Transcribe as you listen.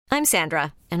I'm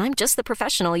Sandra, and I'm just the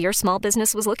professional your small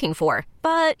business was looking for.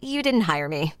 But you didn't hire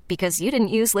me because you didn't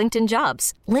use LinkedIn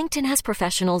Jobs. LinkedIn has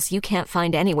professionals you can't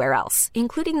find anywhere else,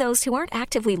 including those who aren't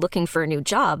actively looking for a new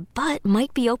job, but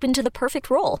might be open to the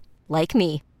perfect role, like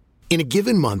me. In a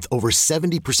given month, over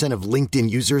 70% of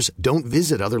LinkedIn users don't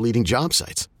visit other leading job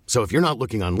sites. So if you're not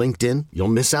looking on LinkedIn, you'll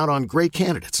miss out on great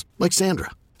candidates like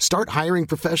Sandra. Start hiring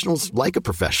professionals like a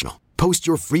professional. Post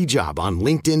your free job on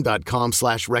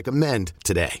linkedin.com/recommend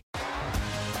today.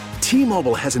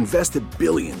 T-Mobile has invested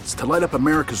billions to light up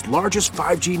America's largest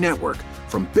 5G network,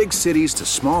 from big cities to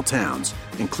small towns,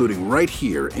 including right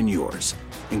here in yours.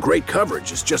 And great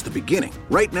coverage is just the beginning.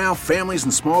 Right now, families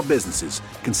and small businesses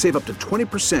can save up to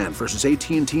 20% versus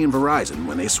AT&T and Verizon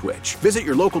when they switch. Visit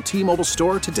your local T-Mobile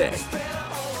store today.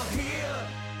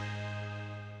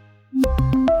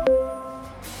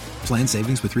 Plan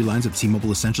savings with 3 lines of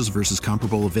T-Mobile Essentials versus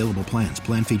comparable available plans.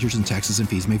 Plan features and taxes and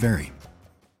fees may vary.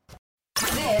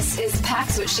 This is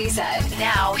Pax What She Said.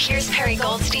 Now, here's Perry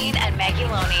Goldstein and Maggie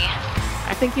Loney.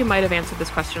 I think you might have answered this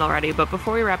question already, but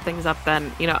before we wrap things up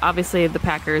then, obviously the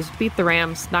Packers beat the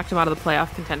Rams, knocked them out of the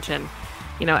playoff contention.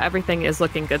 Everything is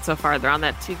looking good so far. They're on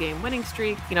that 2-game winning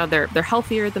streak. They're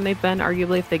healthier than they've been,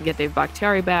 arguably, if they can get Dave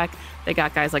Bakhtiari back. They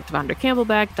got guys like Devondre Campbell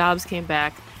back. Dobbs came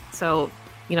back. So,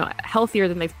 healthier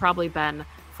than they've probably been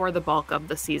for the bulk of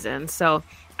the season. So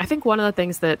I think one of the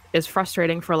things that is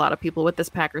frustrating for a lot of people with this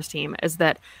Packers team is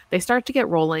that they start to get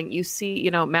rolling. You see,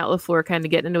 Matt LaFleur kind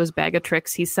of getting into his bag of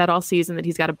tricks. He's said all season that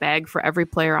he's got a bag for every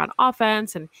player on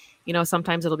offense. And,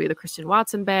 sometimes it'll be the Christian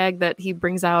Watson bag that he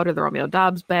brings out or the Romeo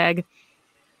Dobbs bag.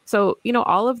 So,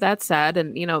 all of that said,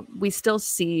 and, we still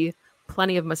see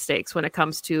plenty of mistakes when it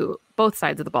comes to both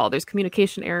sides of the ball. There's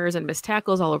communication errors and missed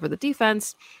tackles all over the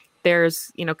defense.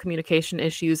 There's, communication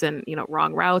issues and,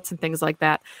 wrong routes and things like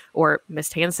that, or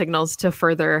missed hand signals to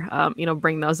further,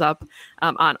 bring those up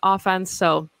on offense.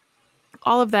 So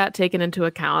all of that taken into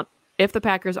account, if the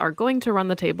Packers are going to run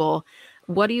the table,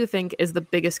 what do you think is the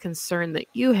biggest concern that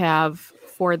you have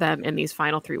for them in these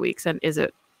final 3 weeks? And is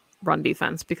it run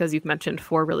defense? Because you've mentioned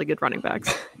 4 really good running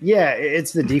backs. Yeah,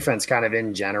 it's the defense kind of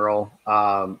in general.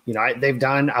 I'll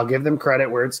give them credit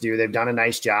where it's due. They've done a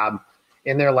nice job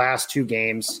in their last 2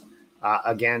 games.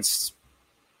 Against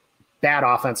bad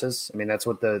offenses. I mean, that's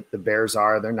what the Bears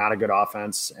are. They're not a good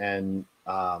offense. And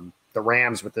the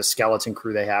Rams, with the skeleton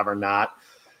crew they have, are not.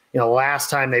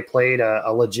 Last time they played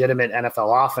a legitimate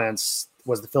NFL offense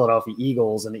was the Philadelphia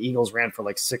Eagles, and the Eagles ran for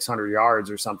like 600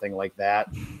 yards or something like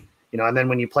that. And then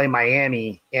when you play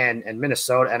Miami and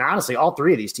Minnesota, and honestly, all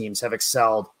 3 of these teams have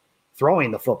excelled throwing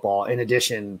the football in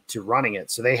addition to running it.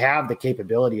 So they have the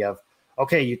capability of,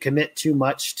 okay, you commit too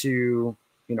much to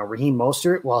Raheem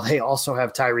Mostert, well, they also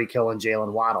have Tyreek Hill and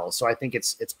Jalen Waddle. So I think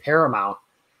it's paramount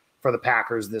for the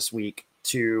Packers this week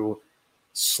to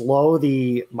slow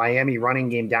the Miami running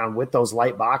game down with those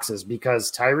light boxes,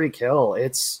 because Tyreek Hill,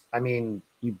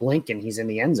 you blink and he's in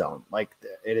the end zone. Like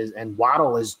it is, and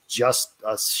Waddle is just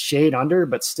a shade under,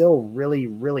 but still really,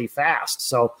 really fast.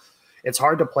 So it's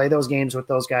hard to play those games with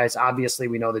those guys. Obviously,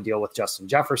 we know the deal with Justin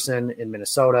Jefferson in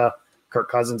Minnesota.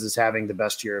 Kirk Cousins is having the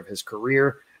best year of his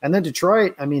career. And then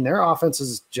Detroit, their offense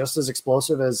is just as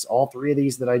explosive as all 3 of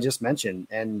these that I just mentioned.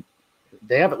 And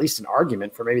they have at least an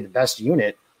argument for maybe the best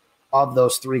unit of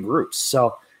those 3 groups.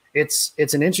 So it's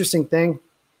an interesting thing.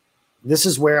 This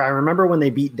is where I remember when they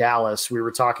beat Dallas, we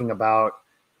were talking about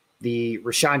the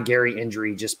Rashawn Gary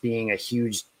injury just being a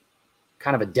huge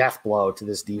kind of a death blow to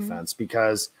this defense,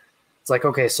 because it's like,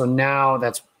 okay, so now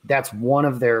that's one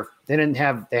of their – they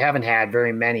haven't had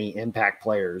very many impact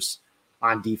players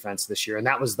on defense this year. And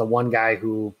that was the one guy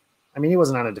who, he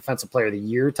wasn't on a defensive player of the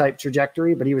year type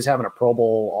trajectory, but he was having a Pro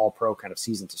Bowl, all pro kind of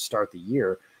season to start the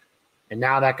year. And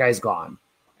now that guy's gone.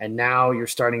 And now you're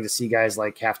starting to see guys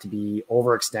like have to be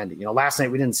overextended. Last night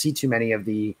we didn't see too many of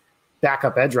the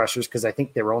backup edge rushers because I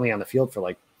think they were only on the field for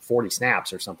like 40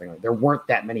 snaps or something. Like there weren't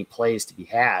that many plays to be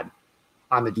had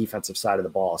on the defensive side of the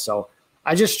ball. So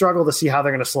I just struggle to see how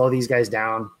they're going to slow these guys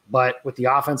down. But with the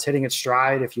offense hitting its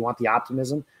stride, if you want the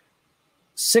optimism,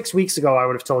 6 weeks ago, I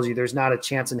would have told you there's not a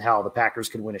chance in hell the Packers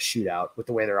could win a shootout with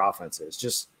the way their offense is.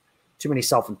 Just too many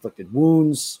self-inflicted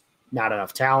wounds, not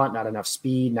enough talent, not enough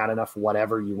speed, not enough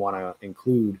whatever you want to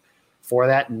include for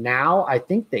that. Now, I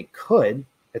think they could.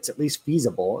 It's at least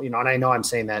feasible. And I know I'm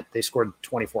saying that they scored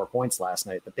 24 points last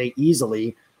night, but they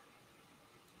easily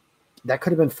 – that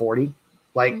could have been 40.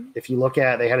 Like, if you look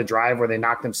at – they had a drive where they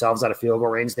knocked themselves out of field goal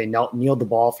range. They kneeled the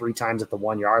ball 3 times at the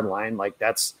 1-yard line. Like,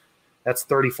 that's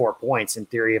 34 points in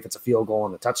theory if it's a field goal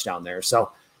and a touchdown there.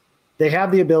 So they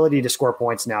have the ability to score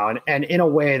points now, and in a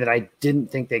way that I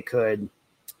didn't think they could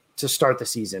to start the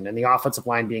season. And the offensive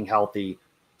line being healthy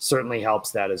certainly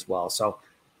helps that as well. So,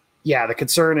 yeah, the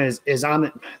concern is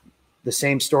on the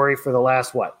same story for the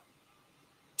last,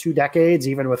 2 decades.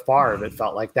 Even with Favre, it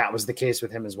felt like that was the case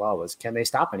with him as well, was can they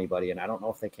stop anybody? And I don't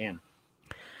know if they can.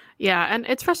 Yeah, and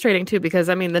it's frustrating too, because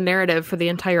I mean, the narrative for the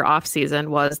entire offseason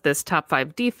was this top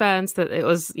 5 defense, that it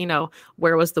was,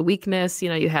 where was the weakness?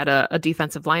 You had a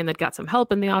defensive line that got some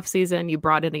help in the offseason. You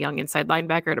brought in a young inside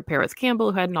linebacker to pair with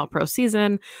Campbell, who had an all-pro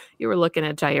season. You were looking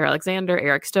at Jair Alexander,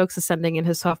 Eric Stokes ascending in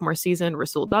his sophomore season,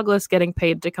 Rasul Douglas getting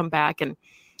paid to come back, and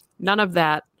none of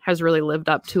that has really lived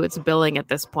up to its billing at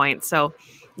this point. So,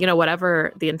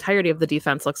 whatever the entirety of the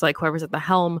defense looks like, whoever's at the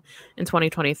helm in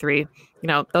 2023,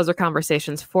 those are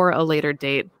conversations for a later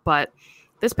date. But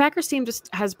this Packers team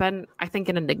just has been, I think,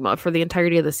 an enigma for the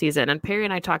entirety of the season. And Perry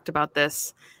and I talked about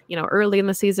this, early in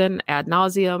the season ad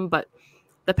nauseum, but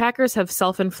the Packers have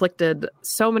self-inflicted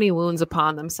so many wounds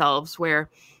upon themselves where,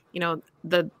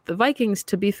 the Vikings,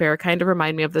 to be fair, kind of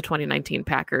remind me of the 2019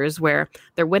 Packers, where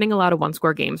they're winning a lot of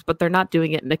one-score games, but they're not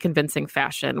doing it in a convincing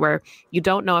fashion, where you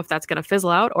don't know if that's going to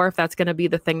fizzle out or if that's going to be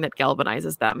the thing that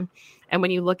galvanizes them. And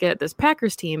when you look at this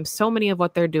Packers team, so many of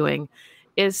what they're doing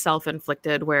is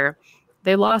self-inflicted, where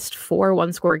they lost 4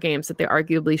 one-score games that they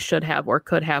arguably should have or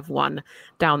could have won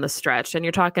down the stretch. And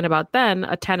you're talking about then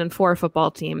a 10-4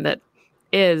 football team that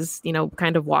is,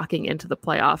 kind of walking into the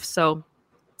playoffs. So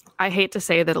I hate to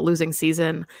say that a losing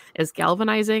season is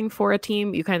galvanizing for a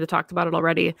team. You kind of talked about it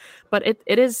already, but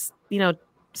it is,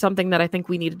 something that I think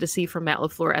we needed to see from Matt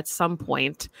LaFleur at some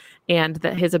point, and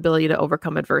that his ability to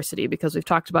overcome adversity, because we've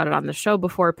talked about it on the show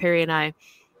before, Perry and I,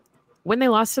 when they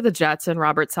lost to the Jets and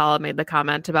Robert Saleh made the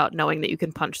comment about knowing that you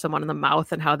can punch someone in the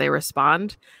mouth and how they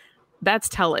respond, that's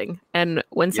telling. And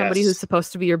when somebody who's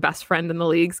supposed to be your best friend in the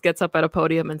leagues gets up at a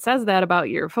podium and says that about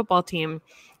your football team,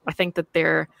 I think that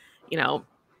they're,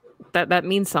 that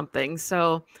means something.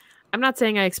 So I'm not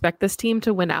saying I expect this team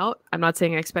to win out. I'm not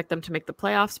saying I expect them to make the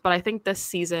playoffs, but I think this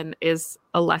season is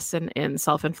a lesson in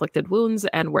self-inflicted wounds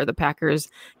and where the Packers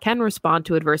can respond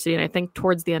to adversity. And I think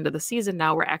towards the end of the season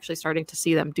now, we're actually starting to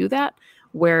see them do that,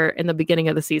 where in the beginning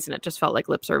of the season, it just felt like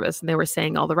lip service and they were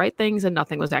saying all the right things and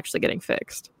nothing was actually getting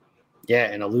fixed. Yeah,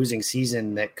 and a losing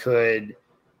season that could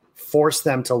force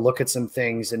them to look at some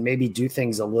things and maybe do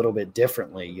things a little bit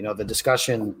differently. The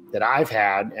discussion that I've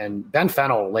had, and Ben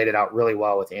Fennell laid it out really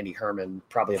well with Andy Herman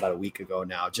probably about a week ago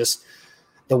now, just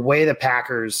the way the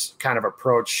Packers kind of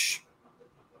approach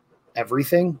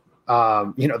everything,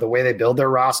 the way they build their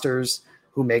rosters,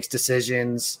 who makes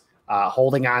decisions,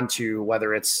 holding on to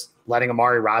whether it's letting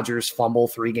Amari Rodgers fumble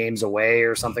 3 games away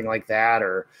or something like that,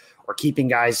 or keeping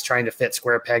guys trying to fit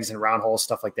square pegs in round holes,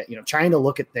 stuff like that, trying to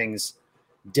look at things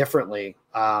differently.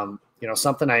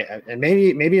 Something and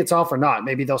maybe it's all for naught.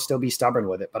 Maybe they'll still be stubborn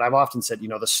with it. But I've often said,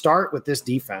 the start with this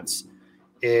defense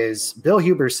is Bill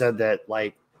Huber said that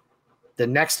like the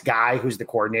next guy who's the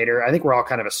coordinator, I think we're all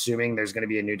kind of assuming there's going to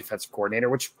be a new defensive coordinator,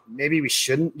 which maybe we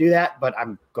shouldn't do that, but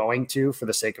I'm going to, for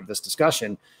the sake of this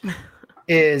discussion,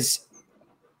 is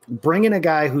bringing a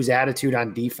guy whose attitude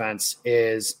on defense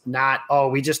is not,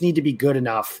 we just need to be good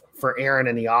enough for Aaron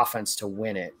and the offense to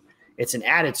win it. It's an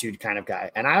attitude kind of guy.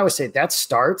 And I always say that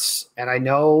starts, and I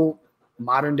know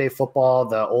modern day football,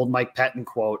 the old Mike Pettin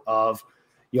quote of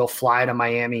you'll fly to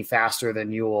Miami faster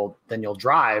than you'll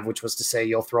drive, which was to say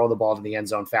you'll throw the ball to the end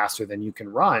zone faster than you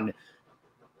can run.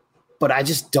 But I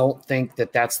just don't think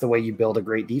that that's the way you build a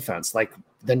great defense. Like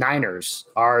the Niners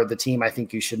are the team I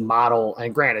think you should model.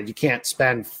 And granted, you can't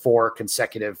spend 4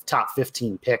 consecutive top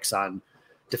 15 picks on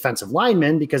defensive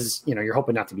linemen because, you're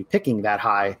hoping not to be picking that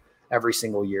high every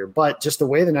single year. But just the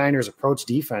way the Niners approach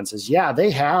defense is,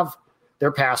 they have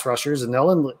their pass rushers and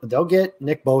they'll get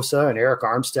Nick Bosa and Eric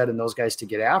Armstead and those guys to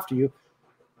get after you.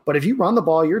 But if you run the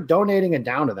ball, you're donating it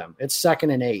down to them. It's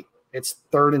 2nd and 8. It's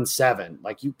 3rd and 7.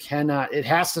 Like you cannot, it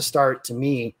has to start to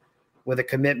me with a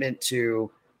commitment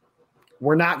to,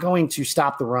 we're not going to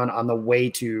stop the run on the way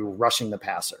to rushing the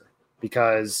passer,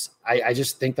 because I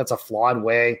just think that's a flawed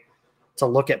way to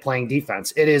look at playing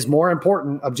defense. It is more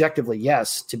important objectively,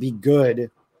 yes, to be good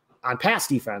on pass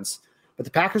defense, but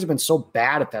the Packers have been so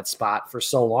bad at that spot for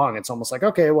so long. It's almost like,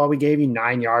 okay, well, we gave you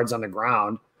 9 yards on the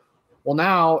ground. Well,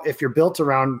 now if you're built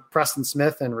around Preston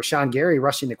Smith and Rashawn Gary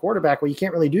rushing the quarterback, well, you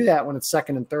can't really do that when it's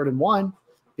 2nd and 3rd and 1,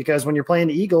 because when you're playing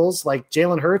the Eagles, like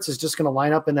Jalen Hurts is just going to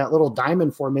line up in that little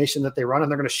diamond formation that they run,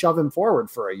 and they're going to shove him forward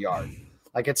for a yard.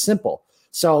 Like it's simple.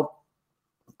 So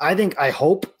I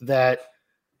hope that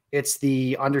it's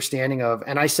the understanding of,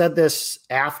 and I said this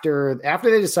after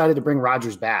they decided to bring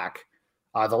Rodgers back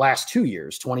the last 2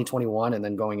 years, 2021, and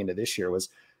then going into this year, was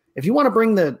if you want to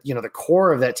bring the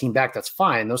core of that team back, that's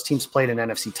fine. Those teams played in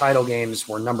NFC title games,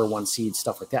 were number 1 seeds,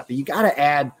 stuff like that. But you got to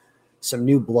add some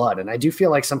new blood. And I do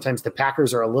feel like sometimes the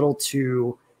Packers are a little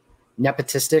too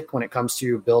nepotistic when it comes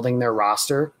to building their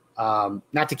roster.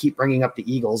 Not to keep bringing up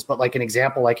the Eagles, but like an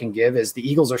example I can give is the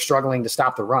Eagles are struggling to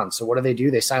stop the run. So what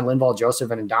do? They sign Linval Joseph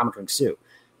and Ndamukong Suh.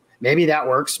 Maybe that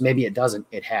works. Maybe it doesn't.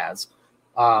 It has.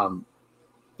 And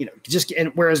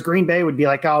whereas Green Bay would be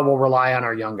like, oh, we'll rely on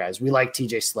our young guys. We like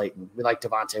TJ Slayton. We like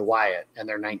Devontae Wyatt and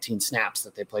their 19 snaps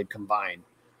that they played combined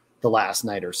the last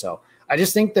night or so. I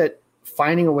just think that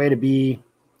finding a way to be,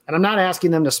 and I'm not asking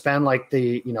them to spend like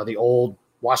the old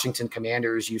Washington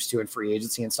Commanders used to in free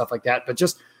agency and stuff like that, but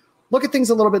just look at things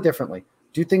a little bit differently,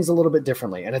 do things a little bit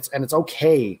differently. And it's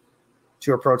okay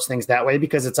to approach things that way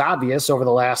because it's obvious over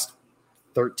the last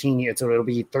 13 years, so it'll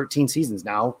be 13 seasons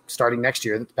now, starting next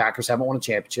year, that the Packers haven't won a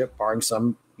championship, barring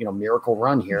some, miracle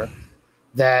run here,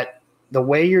 that the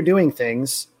way you're doing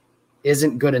things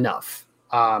isn't good enough.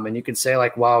 And you can say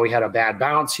like, well, we had a bad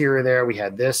bounce here or there. We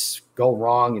had this go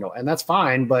wrong, and that's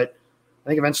fine. But I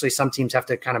think eventually some teams have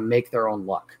to kind of make their own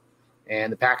luck.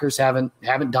 And the Packers haven't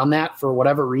done that for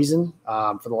whatever reason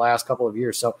for the last couple of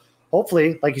years. So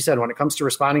hopefully, like you said, when it comes to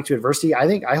responding to adversity,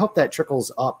 I hope that trickles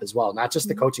up as well, not just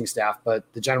the coaching staff, but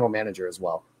the general manager as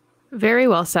well. Very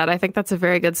well said. I think that's a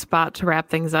very good spot to wrap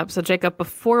things up. So Jacob,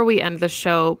 before we end the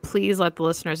show, please let the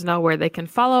listeners know where they can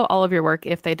follow all of your work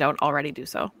if they don't already do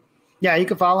so. Yeah, you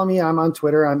can follow me. I'm on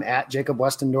Twitter. I'm at Jacob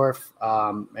Westendorf.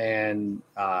 And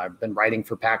I've been writing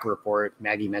for Packer Report.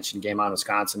 Maggie mentioned Game On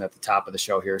Wisconsin at the top of the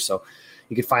show here. So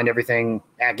you can find everything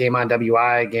at Game On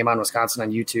WI, Game On Wisconsin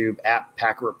on YouTube, at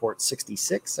Packer Report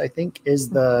 66, I think is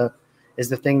the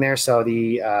thing there. So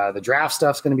the draft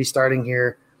stuff's going to be starting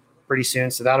here pretty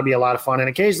soon. So that'll be a lot of fun. And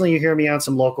occasionally you hear me on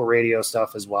some local radio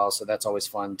stuff as well. So that's always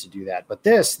fun to do that. But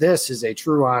this is a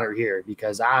true honor here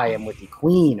because I am with the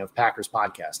queen of Packers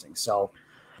podcasting. So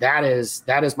that is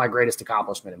my greatest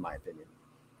accomplishment in my opinion.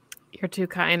 You're too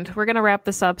kind. We're going to wrap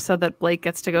this up so that Blake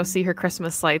gets to go see her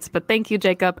Christmas lights. But thank you,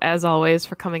 Jacob, as always,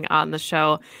 for coming on the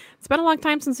show. It's been a long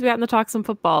time since we've gotten to talk some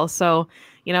football. So,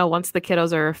 once the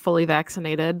kiddos are fully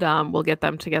vaccinated, we'll get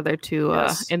them together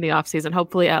in the off season,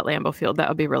 hopefully at Lambeau Field. That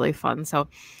would be really fun. So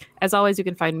as always, you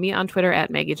can find me on Twitter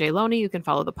at Maggie J. Loney. You can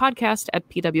follow the podcast at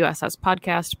PWSS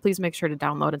Podcast. Please make sure to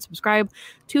download and subscribe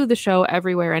to the show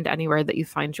everywhere and anywhere that you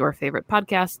find your favorite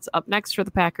podcasts. Up next for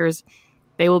the Packers,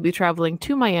 they will be traveling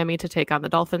to Miami to take on the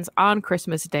Dolphins on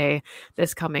Christmas Day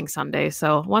this coming Sunday.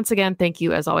 So once again, thank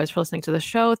you as always for listening to the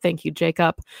show. Thank you,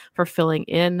 Jacob, for filling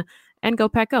in, and go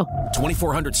Pack Go.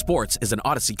 2400 Sports is an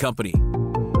Odyssey company.